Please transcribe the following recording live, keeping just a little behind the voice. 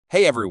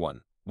Hey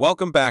everyone,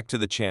 welcome back to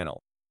the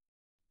channel.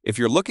 If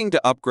you're looking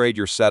to upgrade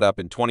your setup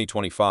in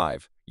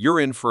 2025, you're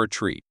in for a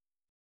treat.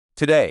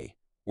 Today,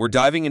 we're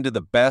diving into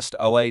the best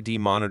OLED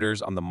monitors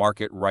on the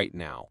market right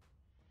now.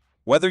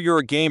 Whether you're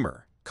a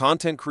gamer,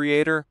 content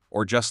creator,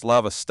 or just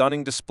love a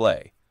stunning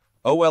display,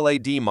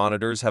 OLED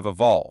monitors have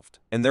evolved,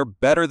 and they're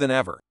better than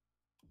ever.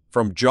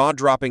 From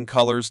jaw-dropping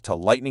colors to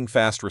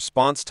lightning-fast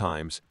response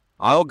times,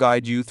 I'll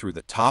guide you through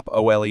the top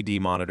OLED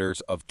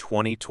monitors of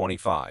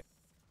 2025.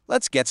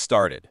 Let's get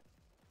started.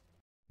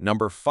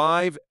 Number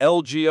 5.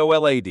 LG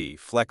OLED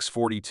Flex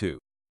 42.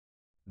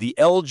 The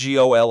LG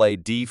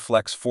OLED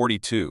Flex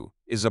 42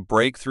 is a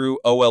breakthrough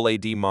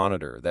OLED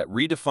monitor that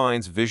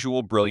redefines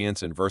visual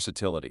brilliance and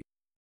versatility.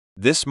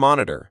 This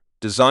monitor,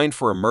 designed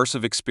for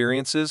immersive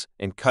experiences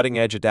and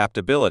cutting-edge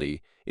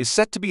adaptability, is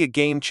set to be a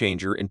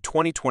game-changer in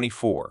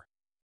 2024.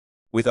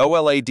 With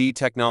OLED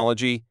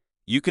technology,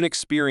 you can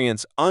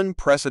experience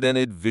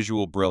unprecedented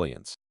visual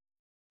brilliance.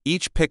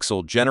 Each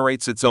pixel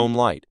generates its own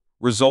light,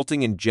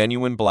 resulting in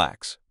genuine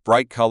blacks,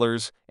 bright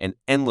colors, and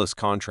endless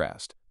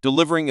contrast,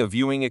 delivering a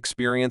viewing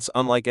experience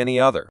unlike any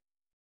other.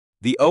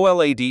 The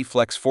OLED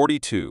Flex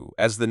 42,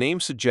 as the name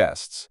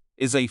suggests,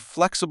 is a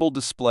flexible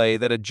display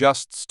that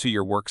adjusts to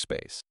your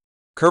workspace.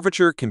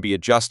 Curvature can be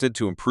adjusted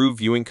to improve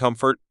viewing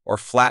comfort or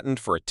flattened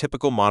for a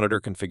typical monitor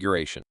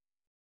configuration.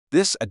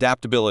 This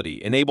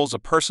adaptability enables a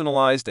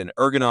personalized and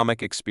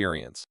ergonomic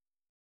experience.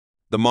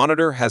 The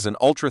monitor has an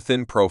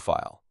ultra-thin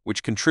profile,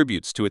 which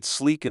contributes to its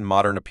sleek and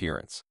modern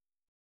appearance.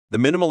 The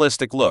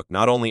minimalistic look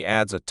not only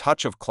adds a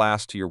touch of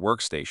class to your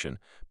workstation,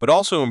 but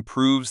also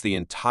improves the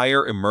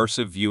entire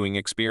immersive viewing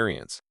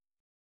experience.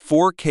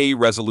 4K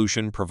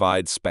resolution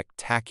provides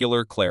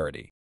spectacular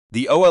clarity.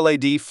 The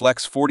OLED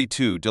Flex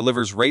 42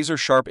 delivers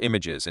razor-sharp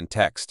images and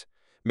text,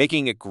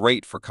 making it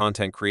great for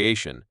content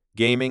creation,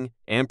 gaming,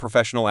 and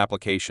professional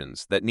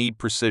applications that need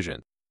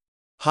precision.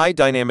 High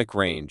dynamic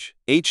range,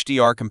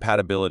 HDR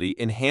compatibility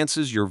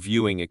enhances your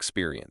viewing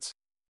experience.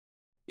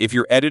 If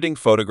you're editing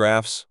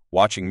photographs,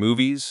 watching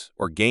movies,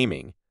 or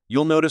gaming,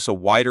 you'll notice a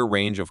wider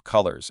range of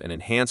colors and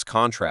enhanced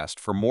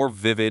contrast for more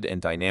vivid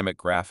and dynamic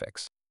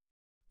graphics.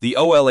 The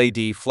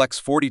OLED Flex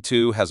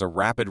 42 has a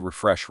rapid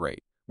refresh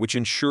rate, which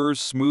ensures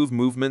smooth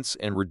movements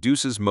and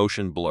reduces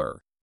motion blur.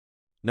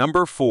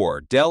 Number 4.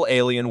 Dell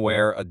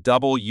Alienware a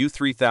double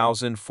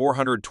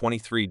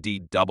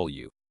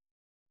U3423DW.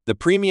 The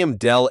premium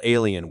Dell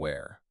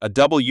Alienware, a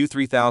double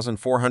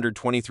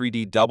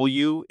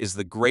U3423DW, is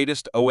the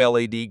greatest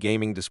OLED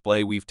gaming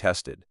display we've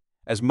tested,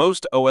 as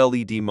most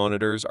OLED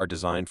monitors are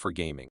designed for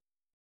gaming.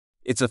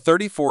 It's a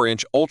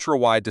 34-inch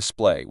ultra-wide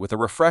display with a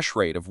refresh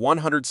rate of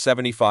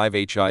 175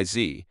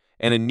 Hz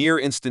and a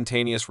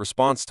near-instantaneous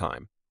response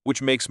time,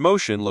 which makes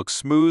motion look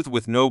smooth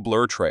with no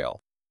blur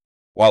trail.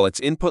 While its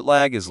input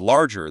lag is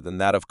larger than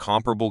that of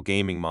comparable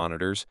gaming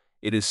monitors,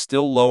 it is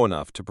still low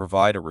enough to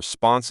provide a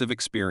responsive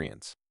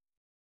experience.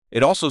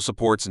 It also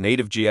supports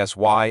native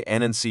GSY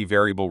NNC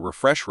variable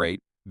refresh rate,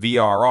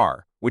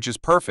 VRR, which is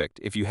perfect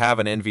if you have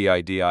an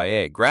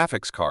NVIDIA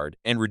graphics card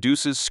and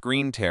reduces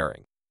screen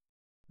tearing.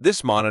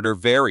 This monitor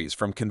varies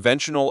from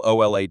conventional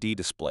OLED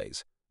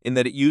displays in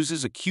that it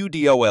uses a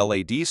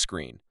QD-OLED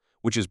screen,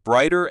 which is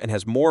brighter and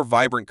has more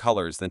vibrant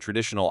colors than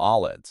traditional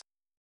OLEDs.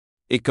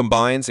 It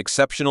combines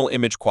exceptional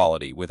image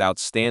quality with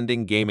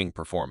outstanding gaming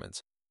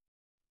performance.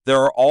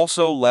 There are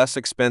also less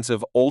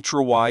expensive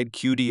ultra-wide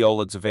QD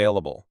OLEDs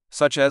available,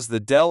 such as the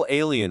Dell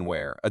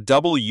Alienware, a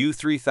double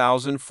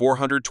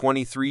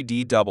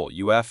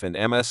U3423DWF and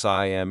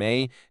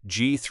MSI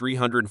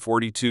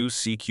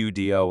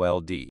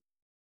G342CQD-OLED.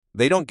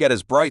 They don't get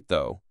as bright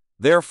though.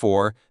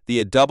 Therefore,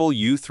 the double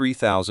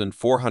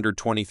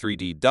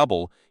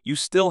U3423DW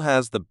still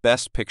has the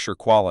best picture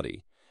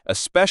quality,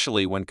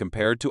 especially when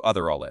compared to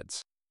other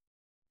OLEDs.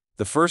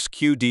 The first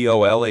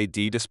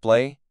QD-OLED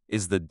display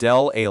is the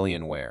Dell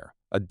Alienware,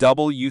 a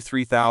double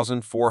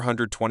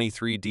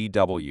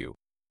U3423DW.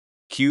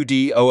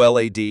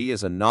 QD-OLED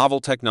is a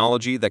novel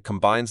technology that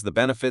combines the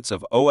benefits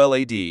of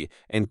OLED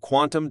and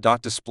quantum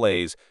dot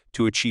displays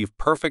to achieve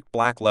perfect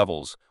black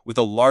levels with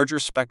a larger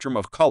spectrum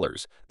of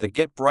colors that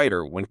get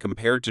brighter when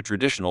compared to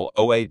traditional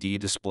OLED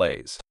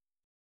displays.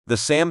 The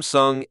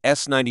Samsung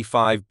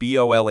S95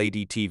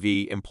 OLED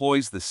TV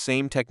employs the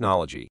same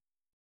technology.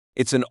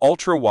 It's an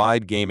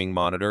ultra-wide gaming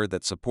monitor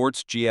that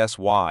supports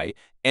GSY,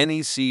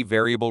 NEC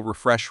variable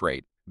refresh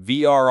rate,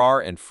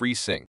 VRR, and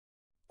FreeSync.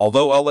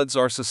 Although OLEDs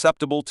are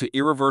susceptible to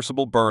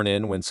irreversible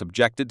burn-in when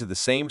subjected to the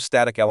same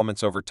static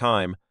elements over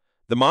time,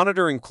 the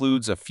monitor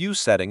includes a few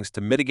settings to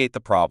mitigate the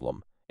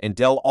problem, and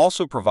Dell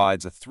also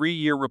provides a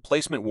 3-year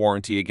replacement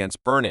warranty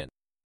against burn-in.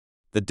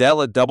 The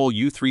Dell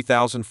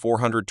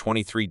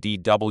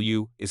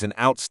W3423DW is an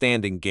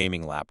outstanding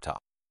gaming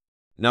laptop.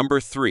 Number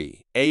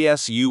 3.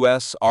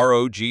 ASUS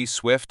ROG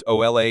Swift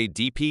OLED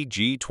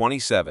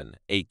DPG27,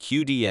 a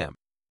QDM.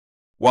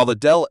 While the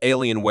Dell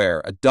Alienware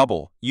a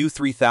double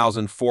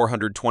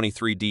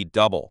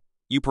U3423DW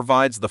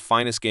provides the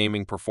finest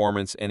gaming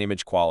performance and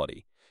image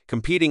quality,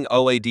 competing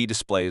OLED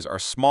displays are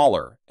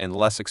smaller and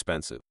less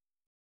expensive.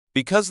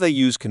 Because they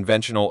use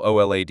conventional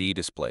OLED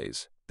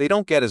displays, they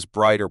don't get as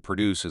bright or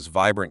produce as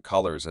vibrant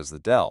colors as the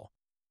Dell.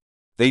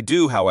 They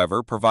do,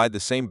 however, provide the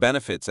same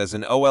benefits as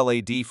an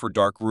OLED for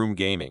darkroom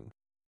gaming.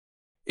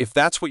 If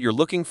that's what you're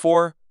looking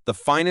for, the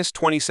finest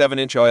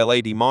 27-inch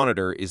OLED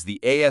monitor is the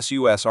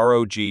ASUS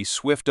ROG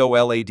Swift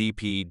OLED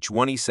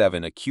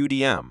P27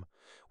 QDM,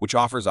 which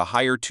offers a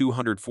higher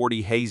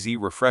 240 Hz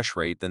refresh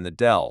rate than the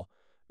Dell,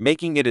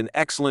 making it an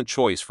excellent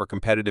choice for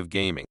competitive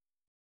gaming.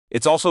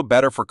 It's also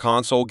better for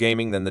console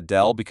gaming than the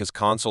Dell because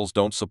consoles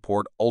don't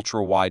support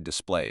ultra-wide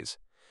displays.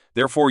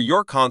 Therefore,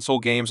 your console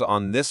games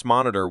on this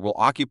monitor will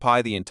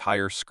occupy the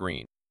entire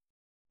screen.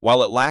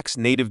 While it lacks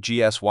native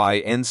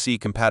GSY-NC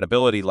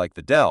compatibility like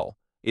the Dell,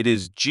 it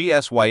is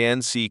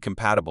GSY-NC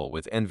compatible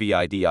with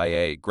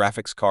NVIDIA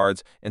graphics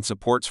cards and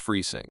supports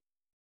FreeSync.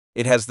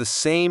 It has the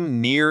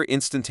same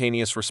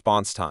near-instantaneous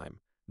response time.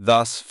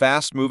 Thus,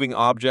 fast-moving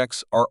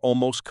objects are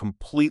almost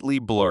completely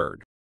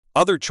blurred.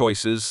 Other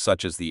choices,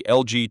 such as the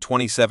LG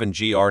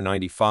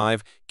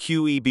 27GR95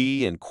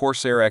 QEB and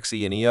Corsair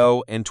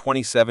Xeneo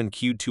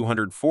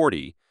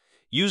N27Q240,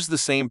 use the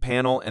same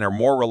panel and are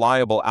more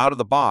reliable out of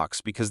the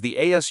box because the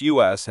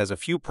ASUS has a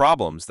few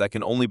problems that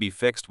can only be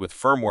fixed with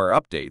firmware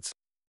updates.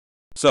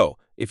 So,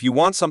 if you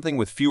want something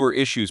with fewer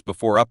issues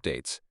before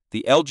updates,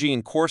 the LG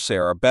and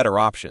Corsair are better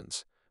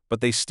options, but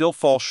they still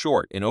fall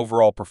short in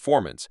overall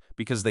performance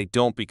because they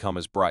don't become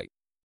as bright.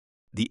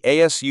 The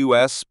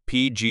ASUS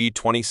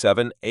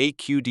PG27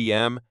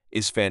 AQDM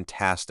is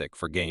fantastic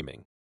for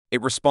gaming.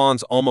 It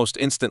responds almost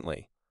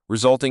instantly,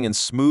 resulting in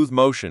smooth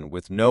motion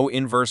with no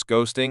inverse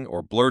ghosting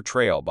or blur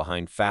trail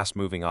behind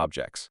fast-moving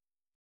objects.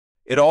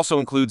 It also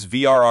includes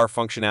VRR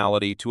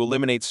functionality to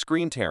eliminate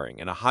screen tearing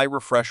and a high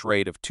refresh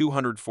rate of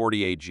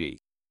 240 AG.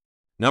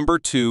 Number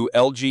 2.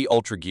 LG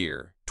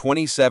UltraGear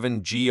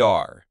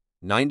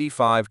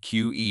 27GR95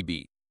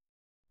 QEB.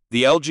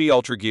 The LG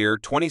UltraGear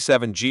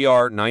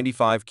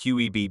 27GR95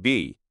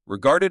 QEB,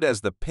 regarded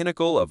as the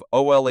pinnacle of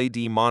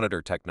OLED monitor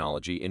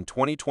technology in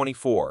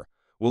 2024,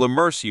 will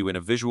immerse you in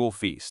a visual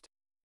feast.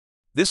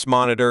 This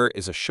monitor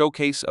is a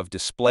showcase of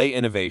display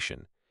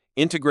innovation,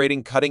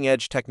 integrating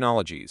cutting-edge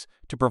technologies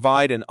to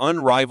provide an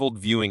unrivaled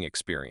viewing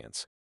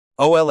experience.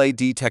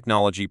 OLED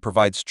technology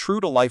provides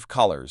true-to-life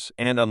colors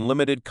and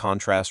unlimited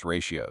contrast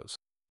ratios.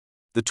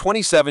 The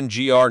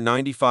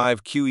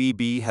 27GR95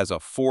 QEB has a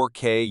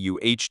 4K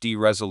UHD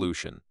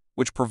resolution,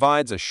 which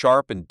provides a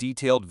sharp and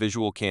detailed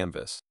visual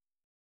canvas.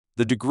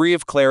 The degree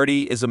of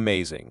clarity is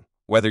amazing,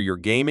 whether you're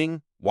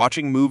gaming,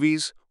 watching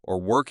movies, or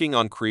working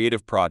on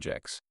creative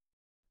projects.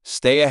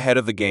 Stay ahead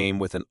of the game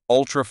with an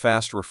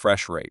ultra-fast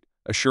refresh rate,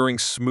 assuring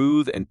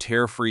smooth and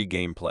tear-free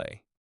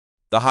gameplay.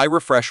 The high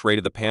refresh rate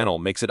of the panel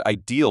makes it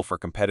ideal for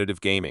competitive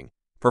gaming,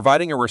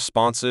 providing a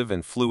responsive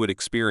and fluid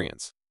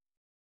experience.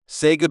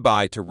 Say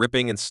goodbye to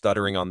ripping and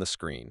stuttering on the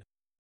screen.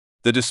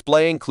 The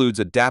display includes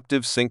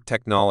adaptive sync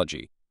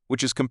technology,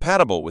 which is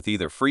compatible with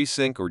either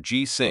FreeSync or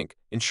G-Sync,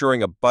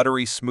 ensuring a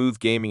buttery smooth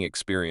gaming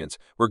experience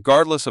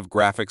regardless of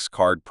graphics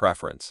card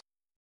preference.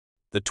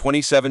 The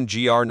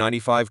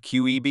 27GR95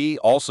 QEB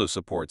also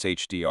supports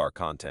HDR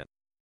content.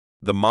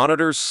 The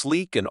monitor's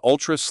sleek and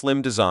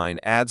ultra-slim design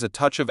adds a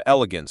touch of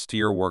elegance to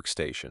your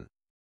workstation.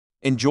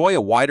 Enjoy a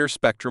wider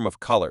spectrum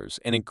of colors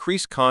and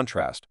increased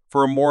contrast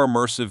for a more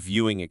immersive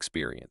viewing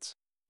experience.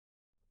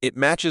 It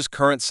matches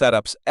current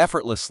setups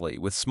effortlessly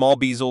with small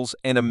bezels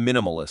and a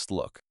minimalist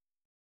look.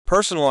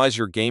 Personalize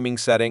your gaming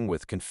setting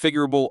with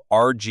configurable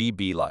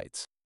RGB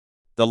lights.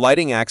 The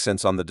lighting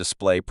accents on the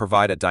display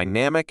provide a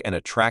dynamic and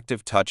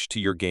attractive touch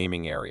to your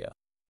gaming area.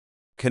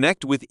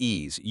 Connect with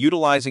ease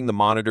utilizing the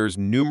monitor's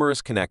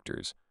numerous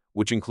connectors,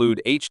 which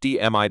include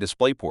HDMI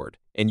DisplayPort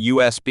and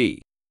USB.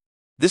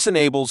 This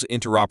enables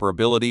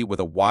interoperability with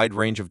a wide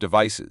range of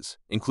devices,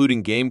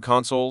 including game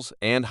consoles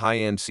and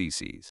high-end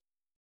CCs.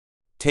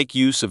 Take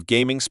use of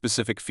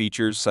gaming-specific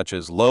features such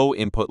as low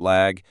input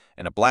lag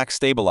and a black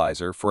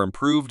stabilizer for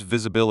improved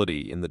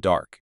visibility in the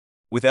dark.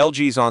 With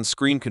LG's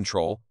on-screen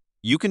control,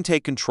 you can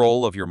take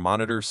control of your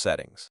monitor's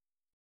settings.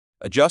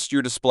 Adjust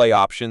your display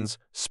options,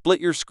 split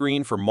your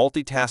screen for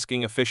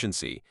multitasking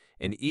efficiency,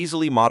 and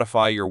easily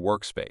modify your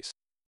workspace.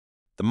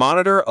 The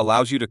monitor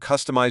allows you to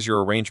customize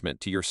your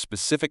arrangement to your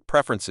specific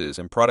preferences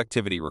and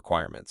productivity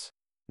requirements.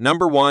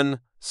 Number 1.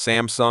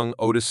 Samsung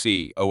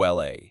Odyssey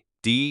OLED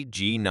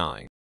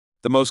G9.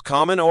 The most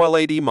common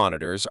OLED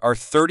monitors are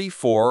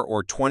 34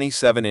 or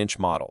 27-inch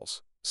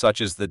models, such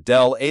as the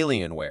Dell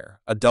Alienware,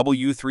 a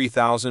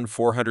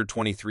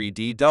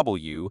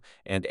W3423DW,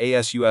 and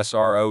ASUS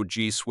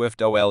ROG Swift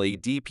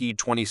OLED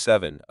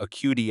P27, a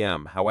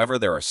QDM. However,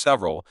 there are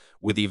several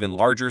with even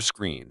larger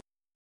screens.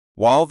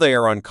 While they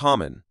are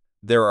uncommon,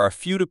 there are a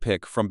few to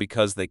pick from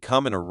because they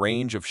come in a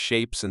range of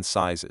shapes and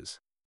sizes.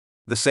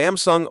 The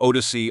Samsung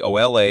Odyssey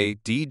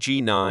OLED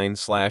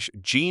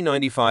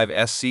G9/G95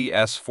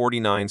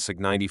 SCS49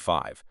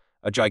 SIG95,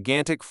 a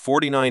gigantic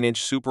 49-inch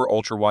super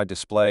ultra-wide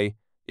display,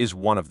 is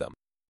one of them.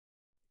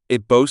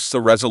 It boasts a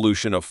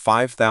resolution of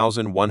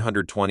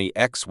 5120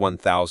 x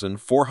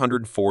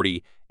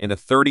 1440 and a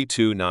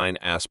 32:9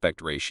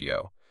 aspect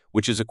ratio,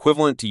 which is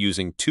equivalent to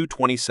using two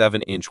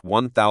 27-inch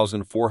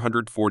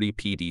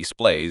 1440p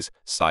displays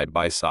side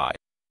by side.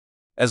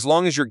 As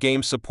long as your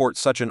games support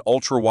such an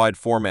ultra-wide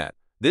format,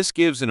 this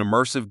gives an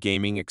immersive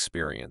gaming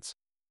experience.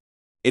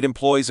 It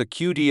employs a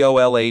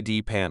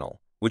QD-OLED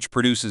panel, which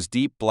produces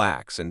deep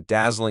blacks and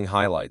dazzling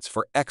highlights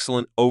for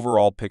excellent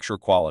overall picture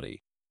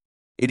quality.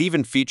 It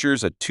even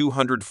features a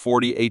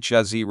 240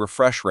 Hz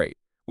refresh rate,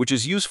 which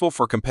is useful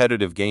for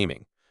competitive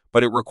gaming,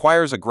 but it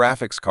requires a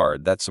graphics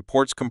card that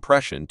supports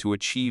compression to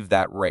achieve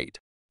that rate.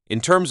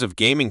 In terms of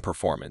gaming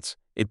performance,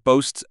 it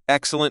boasts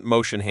excellent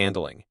motion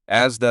handling,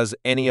 as does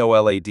any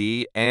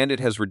OLED, and it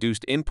has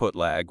reduced input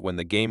lag when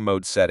the game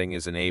mode setting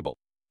is enabled.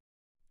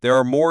 There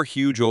are more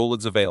huge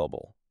OLEDs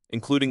available,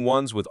 including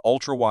ones with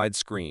ultra-wide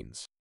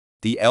screens.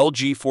 The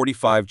LG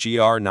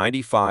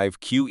 45GR95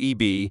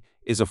 QEB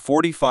is a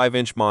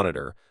 45-inch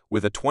monitor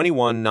with a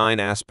 21:9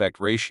 aspect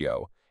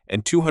ratio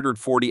and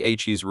 240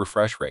 Hz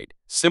refresh rate,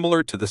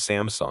 similar to the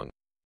Samsung.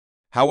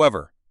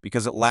 However,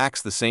 because it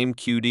lacks the same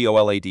QD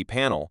OLED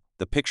panel,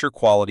 the picture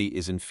quality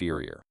is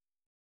inferior.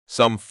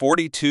 Some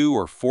 42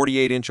 or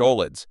 48-inch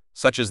OLEDs,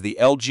 such as the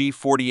LG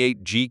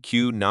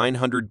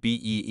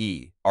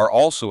 48GQ900BEE, are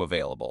also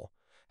available.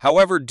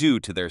 However, due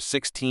to their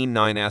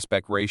 16:9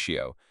 aspect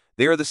ratio,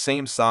 they are the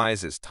same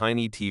size as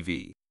tiny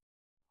TV.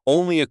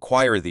 Only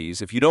acquire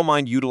these if you don't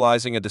mind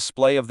utilizing a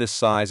display of this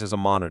size as a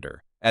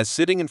monitor, as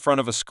sitting in front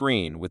of a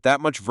screen with that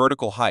much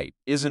vertical height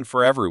isn't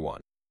for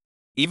everyone.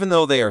 Even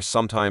though they are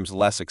sometimes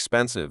less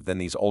expensive than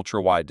these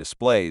ultra-wide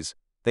displays,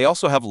 they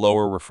also have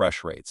lower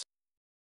refresh rates.